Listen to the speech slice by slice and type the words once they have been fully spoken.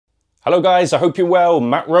Hello guys, I hope you're well.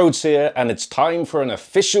 Matt Rhodes here, and it's time for an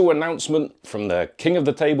official announcement from the King of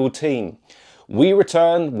the Table team. We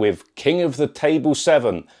return with King of the Table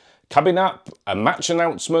 7. Coming up, a match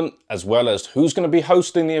announcement, as well as who's going to be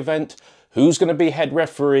hosting the event, who's going to be head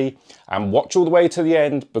referee, and watch all the way to the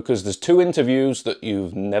end because there's two interviews that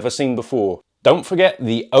you've never seen before. Don't forget,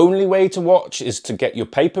 the only way to watch is to get your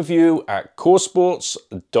pay-per-view at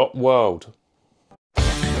coresports.world.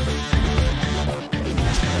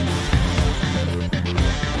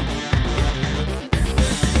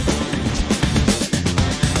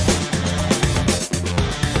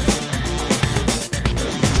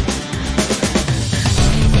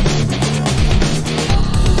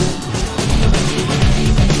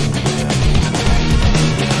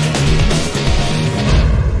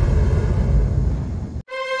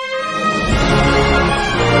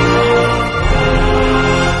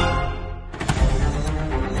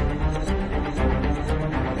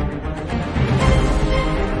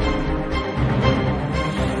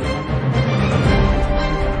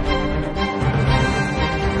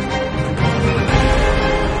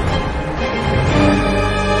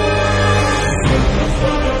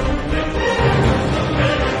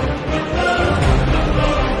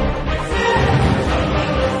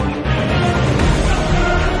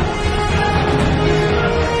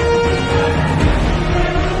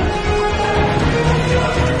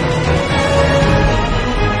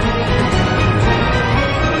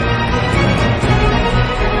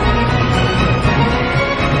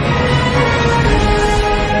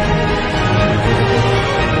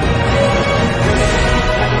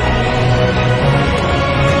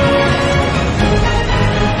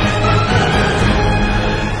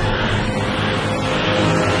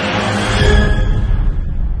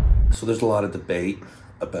 So there's a lot of debate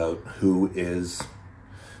about who is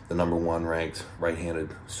the #1 ranked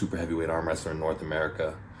right-handed super heavyweight arm wrestler in North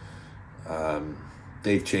America.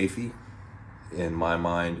 Dave Chafee, in my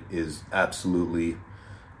mind, is absolutely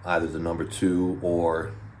either the #2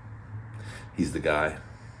 or he's the guy.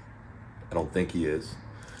 I don't think he is,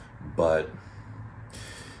 but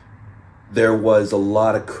there was a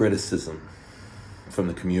lot of criticism from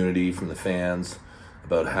the community, from the fans,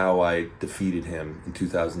 about how I defeated him in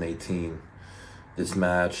 2018. This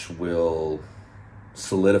match will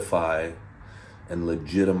solidify and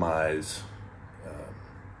legitimize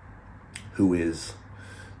who is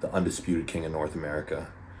the undisputed king of North America.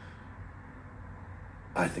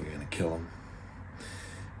 I think I'm gonna kill him.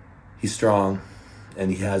 He's strong,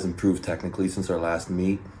 and he has improved technically since our last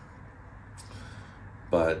meet,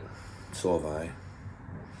 but so have I.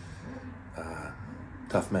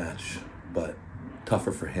 Tough match, but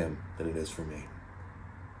tougher for him than it is for me.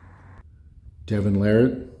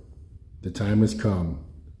 Devonlarratt, the time has come.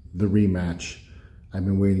 The rematch. I've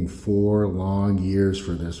been waiting 4 long years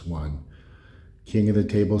for this one. King of the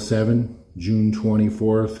Table 7, June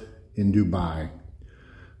 24th in Dubai.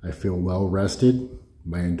 I feel well rested,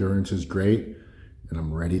 my endurance is great, and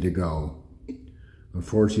I'm ready to go.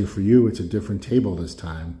 Unfortunately for you, it's a different table this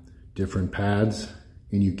time. Different pads,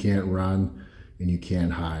 and you can't run, and you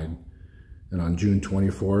can't hide. And on June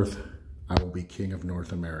 24th, I will be King of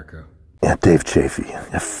North America. Yeah, Dave Chafee.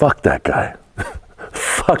 Yeah, fuck that guy.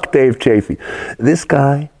 Fuck Dave Chafee. This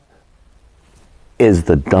guy is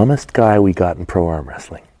the dumbest guy we got in pro arm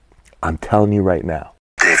wrestling. I'm telling you right now.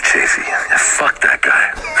 Dave Chafee. Yeah, fuck that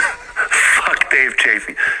guy. Fuck Dave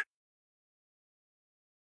Chafee.